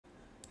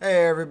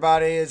Hey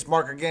everybody, it's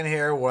Mark again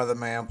here,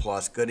 WeatherMan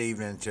Plus. Good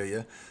evening to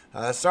you.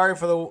 Sorry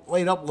for the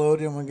late upload,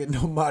 and we get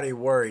nobody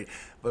worried.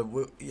 But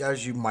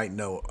as you might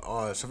know,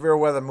 severe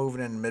weather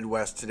moving in the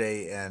Midwest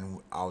today, and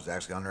I was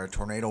actually under a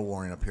tornado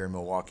warning up here in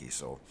Milwaukee.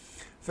 So,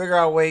 figure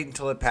I'll wait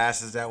until it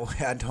passes. That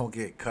way, I don't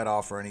get cut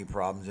off or any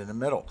problems in the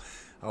middle.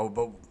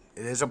 But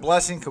it is a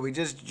blessing because we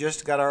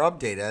just got our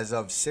update as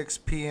of 6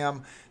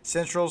 p.m.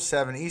 Central,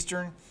 7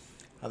 Eastern.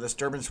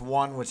 Disturbance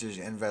 1, which is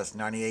Invest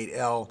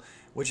 98L,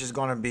 which is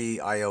going to be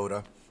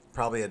Iota.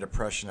 Probably a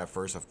depression at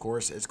first, of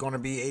course. It's going to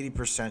be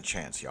 80%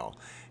 chance, y'all.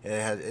 It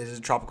is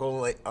a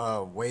tropical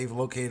wave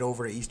located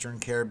over the Eastern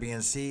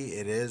Caribbean Sea.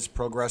 It is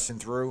progressing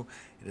through.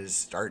 It is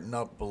starting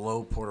up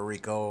below Puerto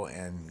Rico,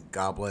 and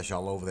God bless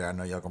y'all over there. I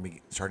know y'all going to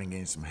be starting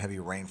getting some heavy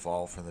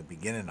rainfall from the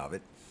beginning of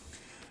it.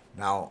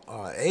 Now,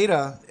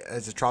 Iota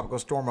is a tropical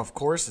storm, of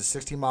course. It's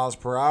 60 miles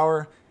per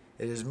hour.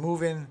 It is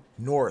moving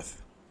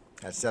north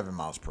at 7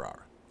 miles per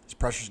hour. Its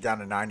pressure's down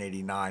to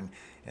 989,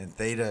 and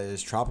Theta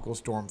is Tropical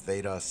Storm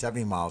Theta,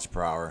 70 miles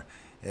per hour.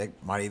 It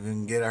might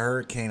even get a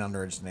hurricane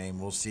under its name.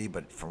 We'll see,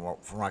 but from what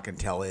I can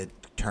tell, it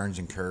turns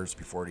and curves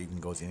before it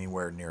even goes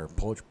anywhere near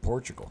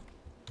Portugal.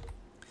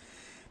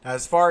 Now,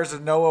 as far as the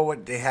NOAA,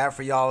 what they have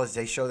for y'all is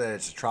they show that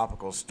it's a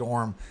tropical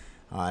storm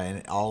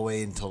and all the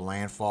way until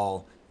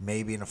landfall,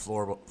 maybe in the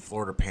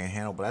Florida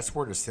Panhandle, but that's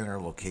where the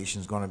center location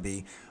is going to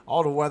be.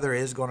 All the weather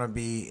is going to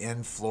be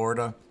in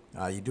Florida.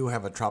 You do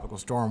have a tropical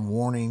storm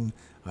warning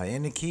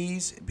in the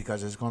Keys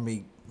because it's going to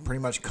be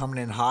pretty much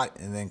coming in hot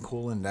and then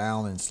cooling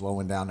down and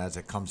slowing down as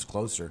it comes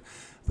closer.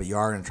 But you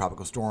are in a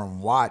tropical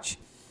storm watch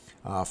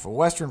for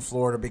western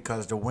Florida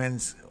because the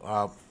winds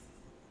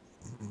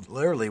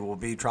literally will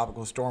be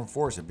tropical storm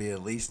force. It'll be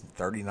at least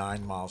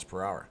 39 miles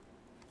per hour.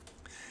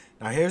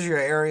 Now, here's your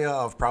area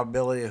of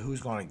probability of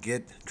who's going to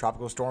get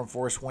tropical storm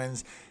force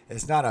winds.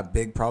 It's not a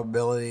big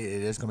probability.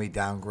 It is going to be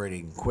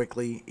downgrading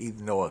quickly,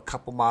 even though a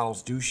couple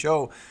models do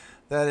show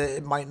that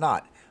it might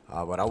not.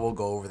 But I will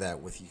go over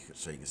that with you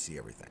so you can see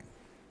everything.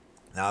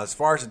 Now, as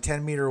far as the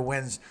 10-meter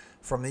winds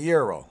from the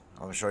Euro,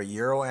 I'm going to show you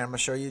Euro and I'm going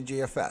to show you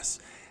GFS.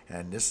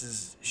 And this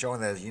is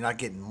showing that you're not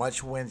getting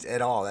much winds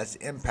at all. That's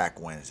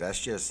impact winds.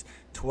 That's just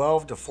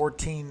 12 to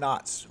 14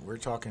 knots. We're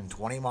talking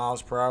 20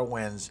 miles per hour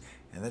winds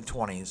in the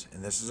 20s,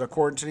 and this is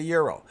according to the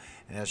Euro.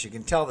 And as you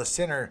can tell, the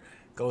center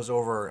goes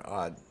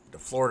over the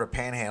Florida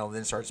Panhandle,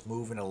 then starts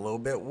moving a little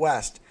bit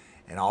west,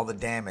 and all the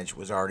damage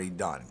was already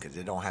done because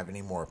they don't have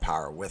any more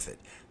power with it.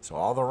 So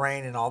all the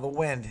rain and all the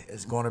wind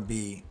is going to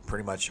be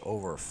pretty much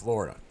over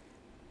Florida.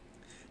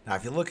 Now,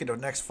 if you look at the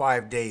next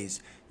 5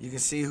 days, you can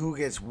see who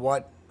gets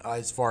what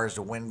as far as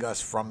the wind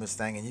gusts from this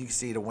thing, and you can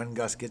see the wind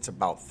gust gets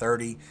about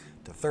 30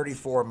 to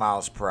 34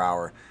 miles per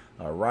hour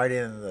right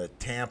in the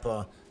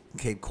Tampa,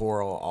 Cape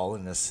Coral, all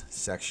in this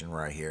section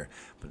right here.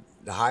 But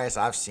the highest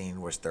I've seen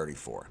was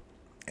 34.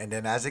 And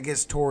then as it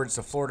gets towards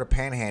the Florida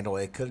Panhandle,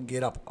 it could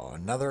get up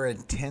another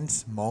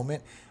intense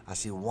moment. I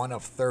see one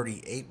of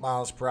 38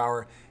 miles per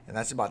hour, and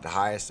that's about the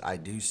highest I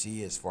do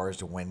see as far as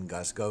the wind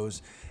gust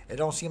goes. It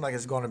don't seem like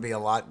it's going to be a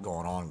lot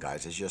going on,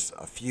 guys. It's just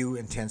a few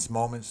intense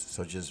moments,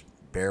 so just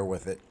bear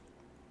with it.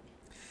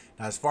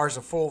 Now, as far as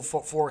the full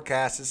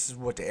forecast, this is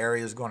what the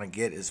area is going to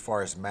get as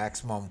far as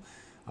maximum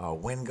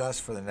wind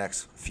gusts for the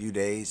next few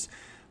days.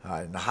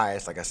 And the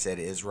highest, like I said,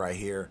 is right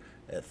here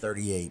at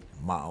 38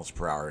 miles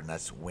per hour, and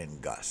that's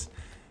wind gusts.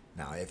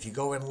 Now, if you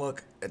go and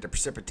look at the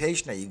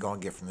precipitation that you're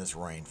going to get from this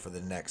rain for the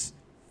next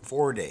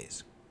 4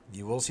 days,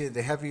 you will see that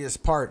the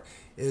heaviest part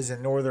is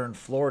in northern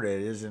Florida.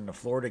 It is in the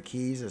Florida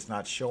Keys. It's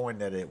not showing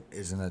that it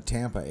is in the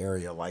Tampa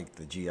area like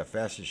the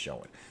GFS is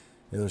showing.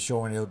 It was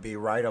showing it would be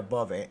right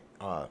above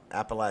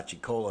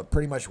Apalachicola,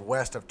 pretty much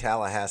west of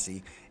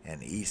Tallahassee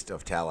and east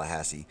of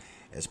Tallahassee.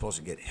 It's supposed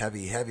to get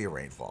heavy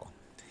rainfall.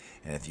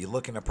 And if you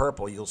look in the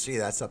purple, you'll see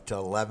that's up to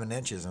 11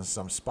 inches in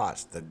some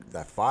spots.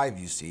 That 5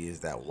 you see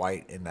is that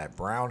white and that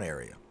brown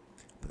area.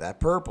 But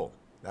that purple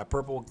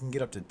can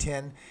get up to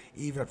 10,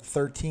 even up to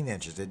 13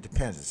 inches. It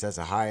depends. It says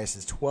the highest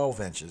is 12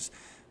 inches.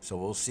 So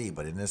we'll see.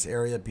 But in this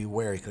area,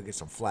 beware. You could get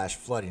some flash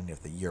flooding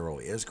if the Euro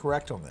is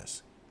correct on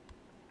this.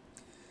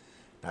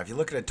 Now, if you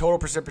look at the total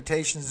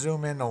precipitation,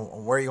 zoom in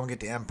on where you're going to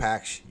get the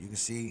impacts, you can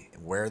see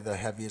where the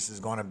heaviest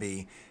is going to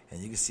be. And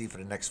you can see for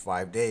the next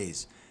 5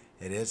 days,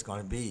 it is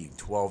going to be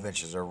 12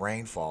 inches of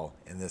rainfall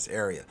in this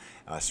area.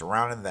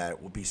 Surrounding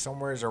that will be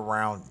somewhere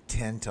around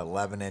 10 to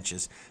 11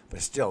 inches.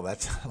 But still,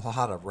 that's a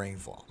lot of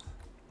rainfall.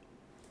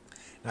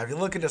 Now, if you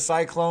look at the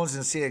cyclones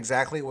and see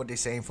exactly what they're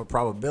saying for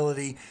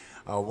probability,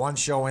 one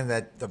showing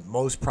that the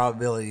most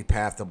probability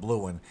path, the blue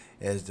one,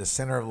 is the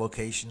center of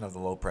location of the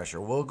low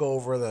pressure. We'll go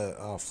over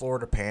the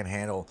Florida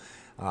Panhandle,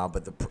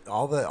 but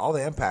all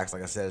the impacts,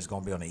 like I said, is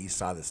going to be on the east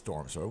side of the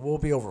storm. So it will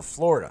be over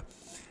Florida.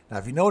 Now,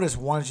 if you notice,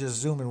 one's just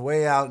zooming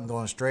way out and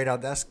going straight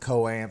out. That's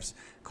coamps.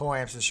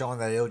 Coamps is showing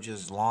that it'll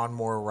just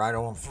lawnmower right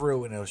on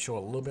through, and it'll show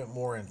a little bit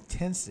more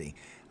intensity.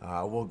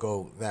 We'll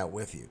go that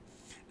with you.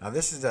 Now,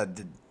 this is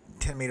the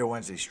 10-meter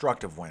winds,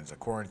 destructive winds,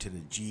 according to the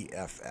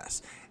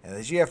GFS. And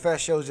the GFS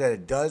shows that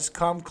it does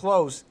come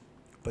close,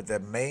 but the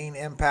main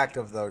impact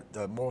of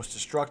the most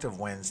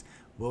destructive winds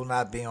will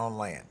not be on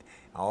land.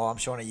 All I'm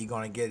showing that you're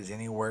going to get is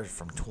anywhere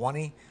from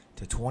 20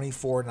 to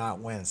 24 knot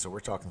winds. So we're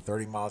talking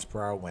 30 miles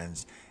per hour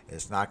winds.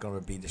 It's not going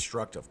to be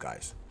destructive,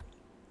 guys.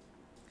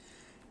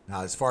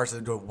 Now, as far as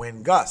the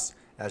wind gusts,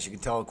 as you can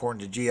tell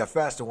according to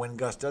GFS, the wind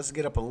gust does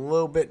get up a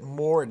little bit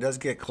more. It does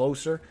get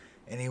closer,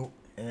 and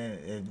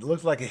it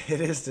looks like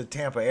it is the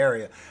Tampa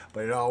area,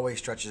 but it always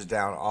stretches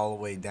down all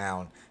the way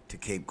down to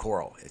Cape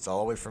Coral. It's all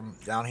the way from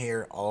down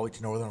here all the way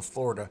to northern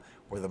Florida,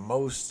 where the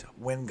most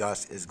wind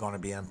gust is going to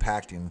be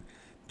impacting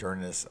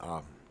during this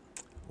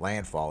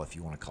landfall, if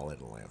you want to call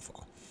it a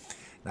landfall.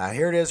 Now,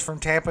 here it is from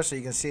Tampa, so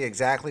you can see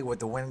exactly what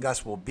the wind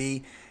gust will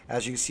be.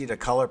 As you can see, the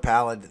color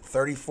palette,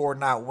 34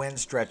 knot wind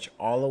stretch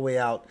all the way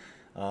out,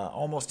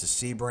 almost to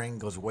Sebring,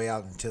 goes way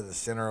out into the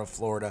center of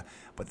Florida.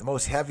 But the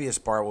most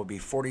heaviest part will be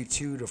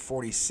 42 to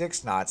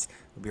 46 knots.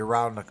 Will be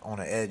around on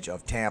the edge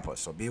of Tampa.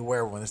 So be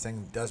aware when this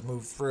thing does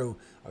move through.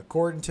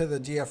 According to the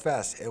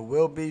GFS, it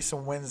will be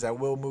some winds that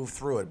will move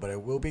through it, but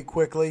it will be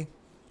quickly,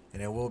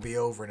 and it will be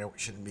over, and it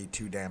shouldn't be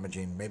too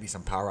damaging. Maybe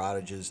some power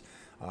outages,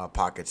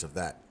 pockets of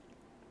that.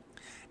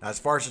 Now, as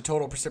far as the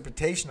total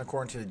precipitation,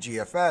 according to the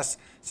GFS,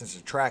 since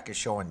the track is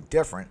showing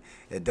different,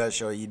 it does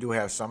show you do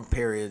have some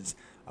periods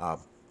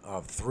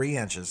of 3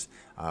 inches.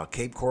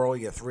 Cape Coral,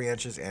 you get 3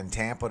 inches, and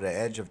Tampa, the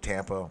edge of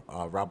Tampa,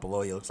 right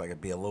below you, looks like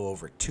it'd be a little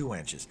over 2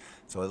 inches.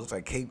 So it looks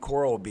like Cape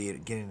Coral will be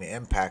getting the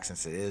impact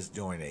since it is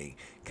doing a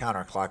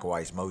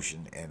counterclockwise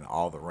motion, and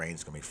all the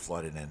rain's going to be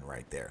flooded in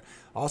right there.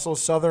 Also,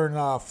 southern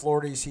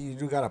Florida, you see you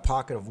do got a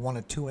pocket of 1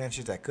 to 2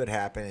 inches that could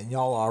happen, and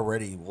y'all are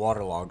already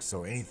waterlogged,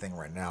 so anything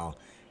right now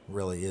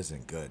really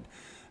isn't good.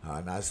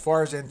 Now, as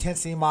far as the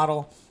intensity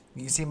model,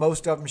 you can see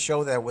most of them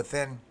show that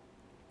within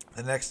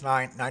the next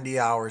 90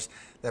 hours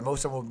that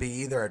most of them will be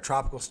either a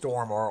tropical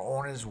storm or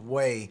on its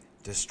way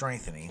to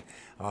strengthening,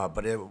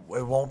 but it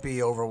won't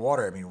be over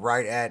water. I mean,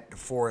 right at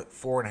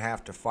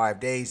 4.5 to 5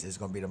 days is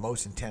going to be the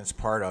most intense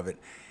part of it,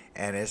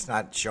 and it's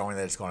not showing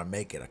that it's going to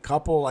make it. A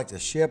couple like the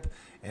SHIP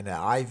and the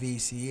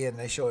IVCE, and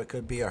they show it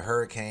could be a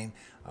hurricane.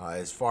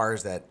 As far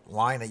as that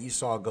line that you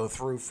saw go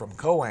through from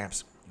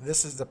COAMPS,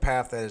 this is the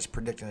path that is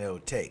predicting it will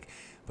take.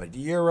 But the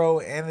Euro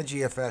and the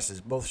GFS is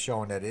both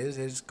showing that it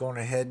is going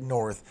to head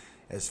north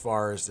as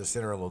far as the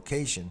center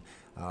location.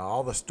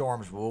 All the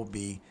storms will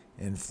be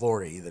in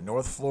Florida, either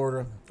North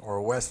Florida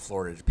or West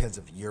Florida. It depends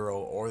if Euro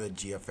or the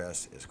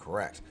GFS is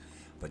correct.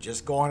 But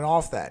just going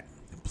off that,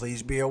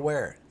 please be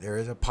aware, there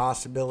is a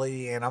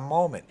possibility and a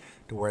moment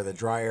to where the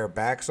dry air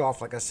backs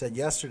off, like I said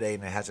yesterday,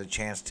 and it has a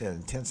chance to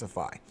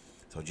intensify.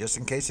 So just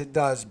in case it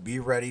does, be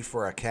ready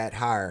for a cat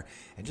higher,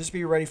 and just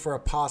be ready for a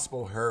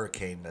possible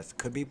hurricane that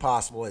could be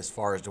possible as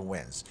far as the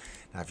winds.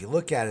 Now, if you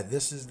look at it,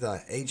 this is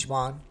the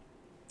HMON.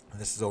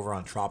 This is over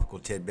on Tropical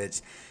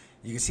Tidbits.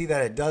 You can see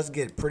that it does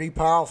get pretty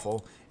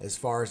powerful as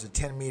far as the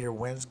 10-meter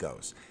winds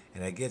goes.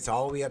 And it gets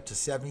all the way up to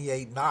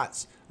 78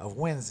 knots of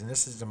winds, and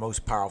this is the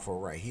most powerful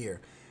right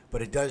here.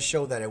 But it does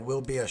show that it will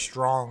be a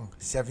strong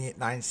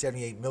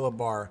 978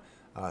 millibar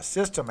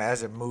system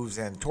as it moves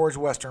in towards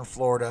western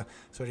Florida.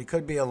 So it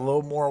could be a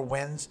little more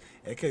winds.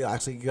 It could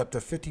actually get up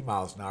to 50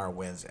 miles an hour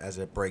winds as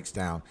it breaks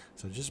down.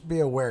 So just be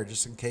aware,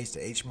 just in case the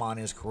HMON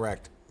is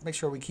correct. Make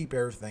sure we keep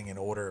everything in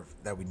order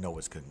that we know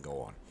what's going to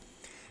go on.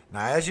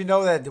 Now, as you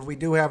know that we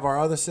do have our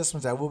other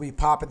systems that will be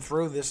popping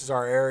through. This is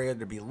our area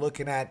to be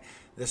looking at.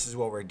 This is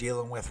what we're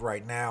dealing with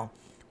right now.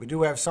 We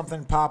do have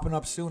something popping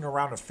up soon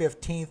around the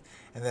 15th,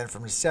 and then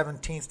from the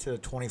 17th to the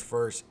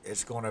 21st,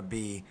 it's going to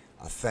be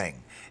a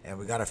thing. And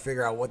we got to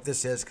figure out what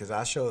this is, because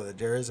I show that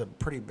there is a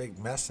pretty big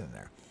mess in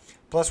there.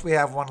 Plus, we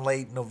have one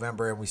late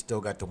November, and we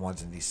still got the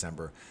ones in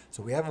December.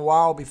 So we have a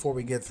while before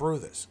we get through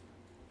this.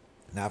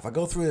 Now, if I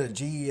go through the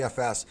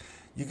GEFS,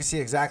 you can see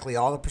exactly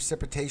all the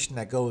precipitation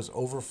that goes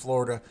over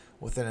Florida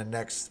within the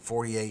next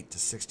 48 to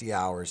 60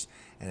 hours,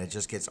 and it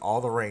just gets all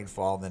the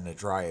rainfall, and then the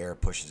dry air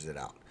pushes it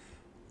out.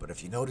 But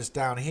if you notice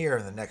down here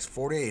in the next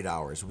 48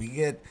 hours, we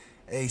get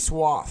a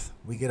swath.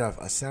 We get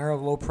a center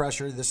of low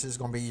pressure. This is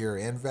going to be your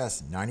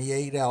Invest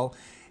 98L,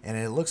 and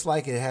it looks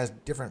like it has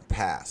different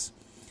paths.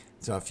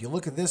 So if you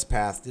look at this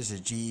path, this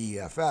is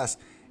GEFS.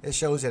 It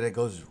shows that it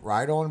goes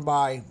right on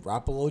by,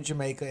 right below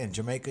Jamaica. In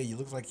Jamaica, you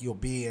look like you'll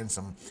be in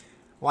some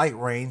light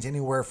rains,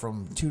 anywhere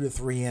from 2 to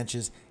 3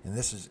 inches, and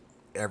this is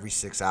every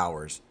 6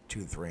 hours,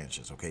 2 to 3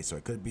 inches. Okay, so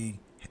it could be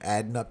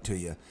adding up to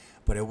you,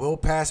 but it will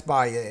pass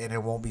by you, and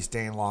it won't be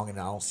staying long, and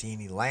I don't see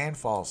any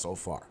landfall so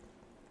far.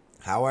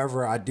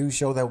 However, I do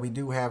show that we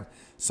do have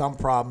some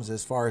problems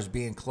as far as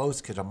being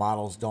close, because the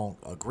models don't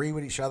agree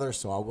with each other,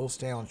 so I will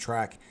stay on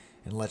track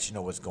and let you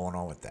know what's going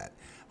on with that.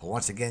 But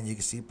once again, you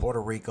can see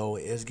Puerto Rico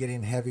is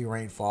getting heavy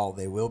rainfall.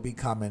 They will be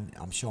coming.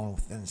 I'm showing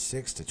within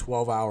 6 to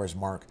 12 hours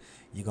mark,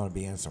 you're going to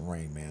be in some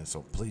rain, man.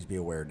 So please be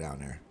aware down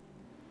there.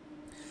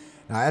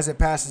 Now, as it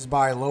passes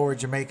by lower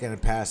Jamaica and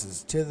it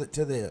passes to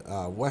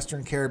the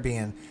Western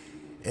Caribbean,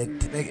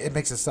 it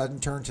makes a sudden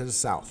turn to the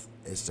south.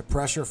 It's the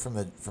pressure from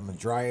the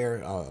dry air,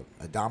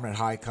 a dominant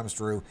high comes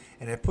through,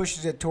 and it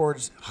pushes it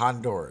towards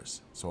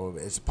Honduras. So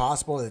it's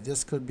possible that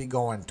this could be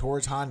going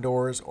towards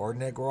Honduras or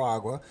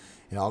Nicaragua.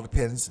 It all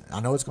depends.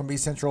 I know it's going to be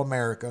Central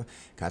America.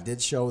 I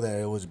did show that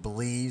it was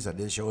Belize. I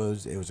did show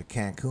it was a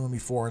Cancun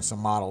before in some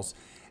models,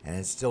 and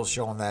it's still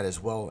showing that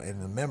as well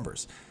in the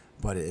members.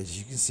 But as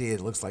you can see,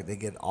 it looks like they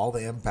get all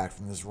the impact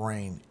from this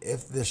rain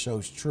if this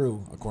shows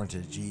true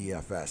according to the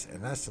GEFS,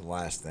 and that's the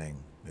last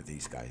thing that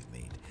these guys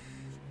need.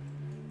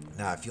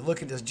 Now, if you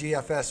look at this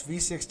GFS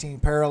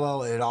V16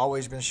 parallel, it had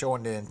always been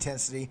showing the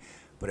intensity,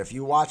 but if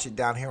you watch it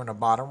down here on the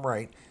bottom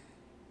right,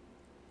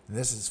 and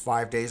this is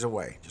 5 days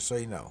away, just so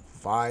you know,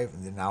 5,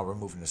 and then now we're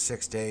moving to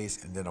 6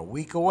 days, and then a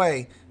week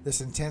away,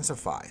 this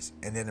intensifies,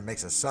 and then it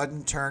makes a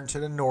sudden turn to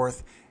the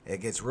north.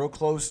 It gets real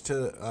close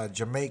to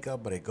Jamaica,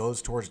 but it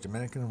goes towards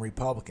Dominican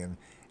Republic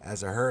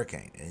as a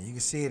hurricane, and you can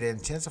see it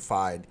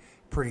intensified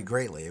pretty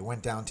greatly. It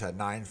went down to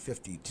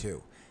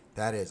 952.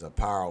 That is a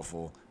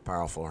powerful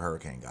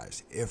hurricane,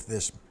 guys, if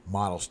this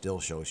model still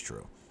shows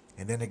true.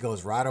 And then it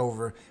goes right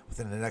over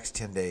within the next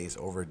 10 days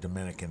over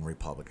Dominican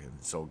Republic.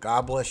 So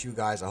God bless you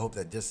guys. I hope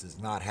that this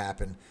does not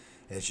happen.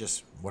 It's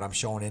just what I'm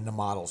showing in the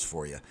models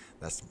for you.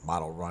 That's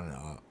model run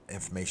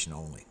information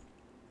only.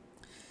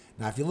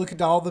 Now, if you look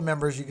at all the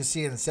members, you can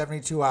see in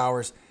 72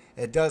 hours,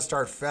 it does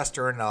start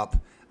festering up.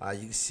 You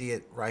can see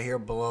it right here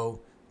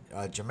below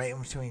Jamaica,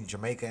 between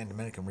Jamaica and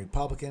Dominican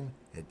Republic.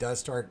 It does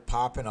start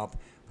popping up,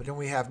 but then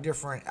we have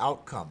different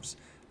outcomes.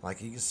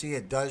 Like you can see,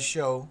 it does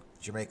show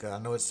Jamaica. I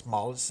know it's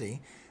small to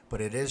see, but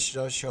it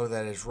does show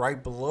that it's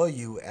right below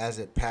you as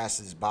it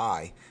passes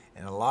by.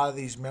 And a lot of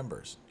these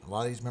members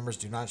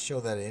do not show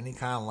that any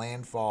kind of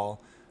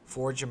landfall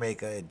for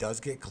Jamaica. It does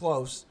get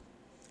close,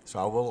 so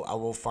I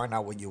will find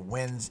out what your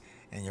winds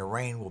and your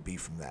rain will be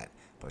from that.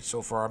 But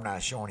so far, I'm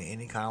not showing you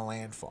any kind of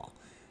landfall.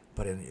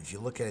 But if you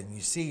look at it and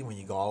you see when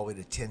you go all the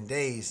way to 10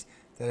 days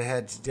that it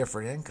had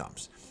different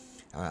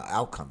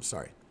outcomes.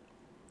 Sorry.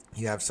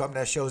 You have some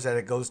that shows that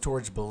it goes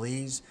towards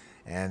Belize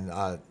and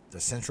the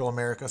Central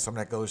America, some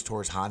that goes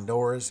towards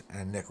Honduras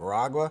and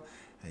Nicaragua.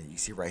 And you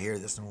see right here,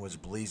 this one was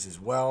Belize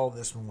as well.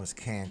 This one was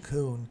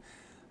Cancun.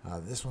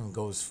 This one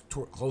goes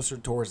closer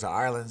towards the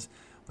islands.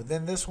 But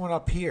then this one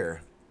up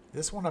here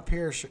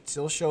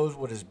still shows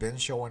what has been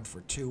showing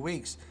for 2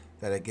 weeks,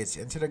 that it gets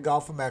into the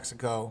Gulf of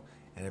Mexico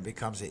and it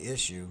becomes an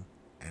issue.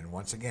 And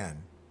once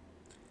again,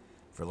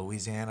 for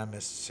Louisiana,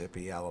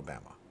 Mississippi,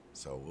 Alabama.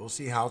 So we'll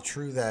see how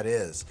true that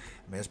is.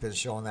 I mean, it's been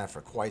showing that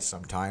for quite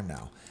some time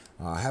now.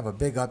 I have a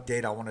big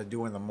update I want to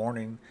do in the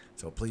morning,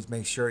 so please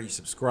make sure you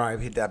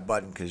subscribe, hit that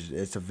button, because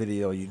it's a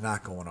video you're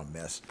not going to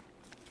miss.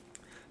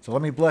 So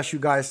let me bless you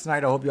guys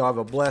tonight. I hope you all have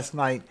a blessed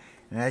night.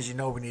 And as you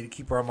know, we need to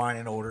keep our mind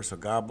in order, so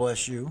God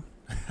bless you.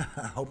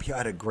 I hope you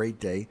had a great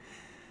day.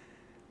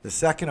 The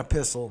second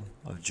epistle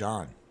of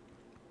John.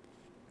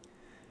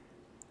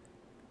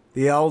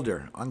 The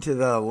elder unto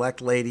the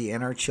elect lady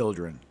and her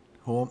children,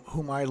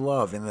 whom I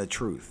love in the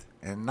truth,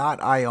 and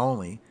not I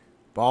only,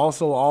 but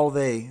also all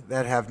they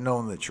that have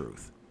known the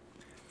truth,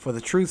 for the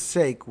truth's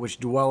sake which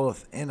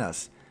dwelleth in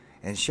us,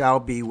 and shall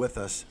be with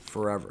us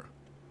forever.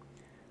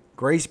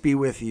 Grace be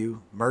with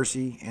you,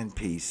 mercy and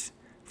peace,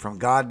 from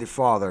God the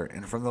Father,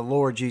 and from the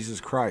Lord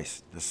Jesus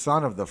Christ, the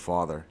Son of the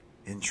Father,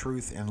 in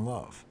truth and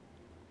love.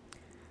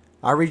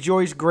 I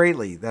rejoice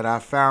greatly that I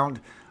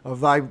found of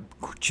thy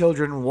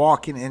children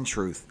walking in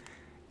truth,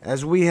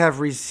 as we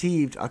have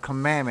received a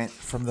commandment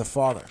from the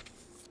Father.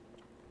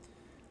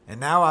 And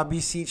now I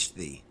beseech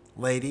thee,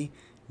 lady,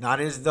 not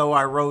as though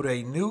I wrote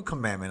a new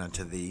commandment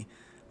unto thee,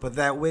 but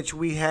that which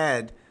we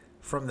had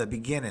from the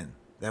beginning,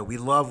 that we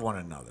love one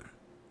another.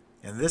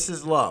 And this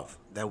is love,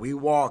 that we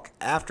walk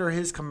after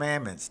his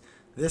commandments.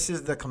 This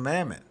is the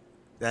commandment,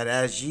 that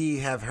as ye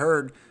have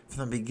heard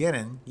from the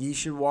beginning, ye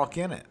should walk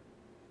in it.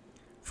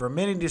 For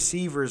many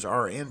deceivers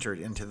are entered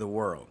into the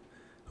world,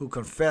 who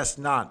confess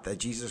not that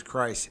Jesus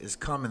Christ is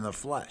come in the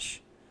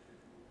flesh.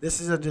 This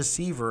is a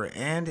deceiver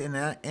and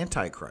an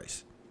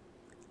antichrist.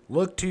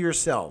 Look to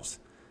yourselves,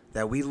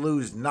 that we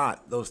lose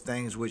not those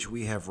things which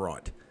we have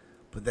wrought,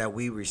 but that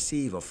we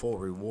receive a full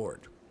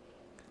reward.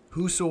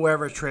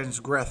 Whosoever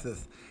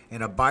transgresseth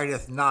and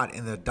abideth not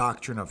in the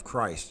doctrine of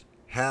Christ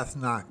hath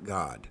not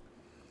God.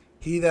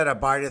 He that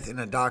abideth in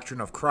the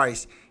doctrine of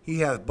Christ, he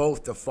hath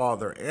both the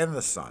Father and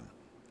the Son.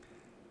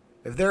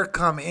 If there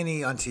come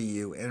any unto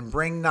you, and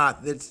bring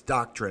not this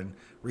doctrine,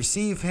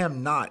 receive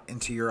him not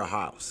into your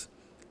house,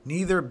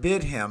 neither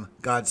bid him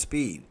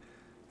Godspeed.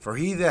 For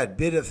he that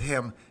biddeth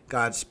him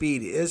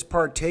Godspeed is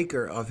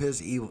partaker of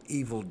his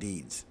evil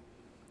deeds.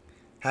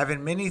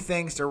 Having many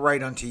things to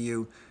write unto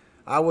you,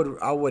 I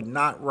would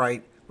not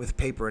write with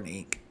paper and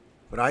ink,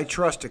 but I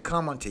trust to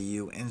come unto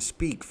you and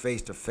speak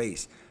face to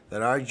face,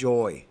 that our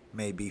joy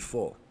may be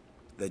full.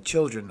 The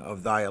children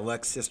of thy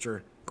elect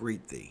sister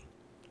greet thee.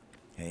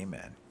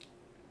 Amen.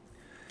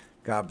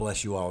 God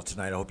bless you all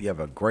tonight. I hope you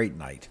have a great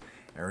night.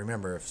 And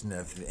remember, if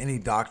any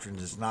doctrine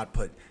does not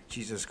put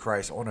Jesus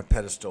Christ on a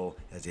pedestal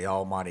as the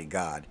Almighty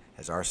God,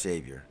 as our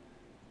Savior,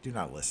 do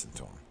not listen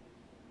to him.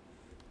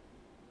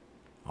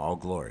 all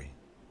glory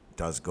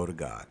does go to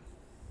God.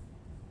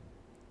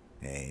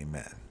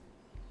 Amen.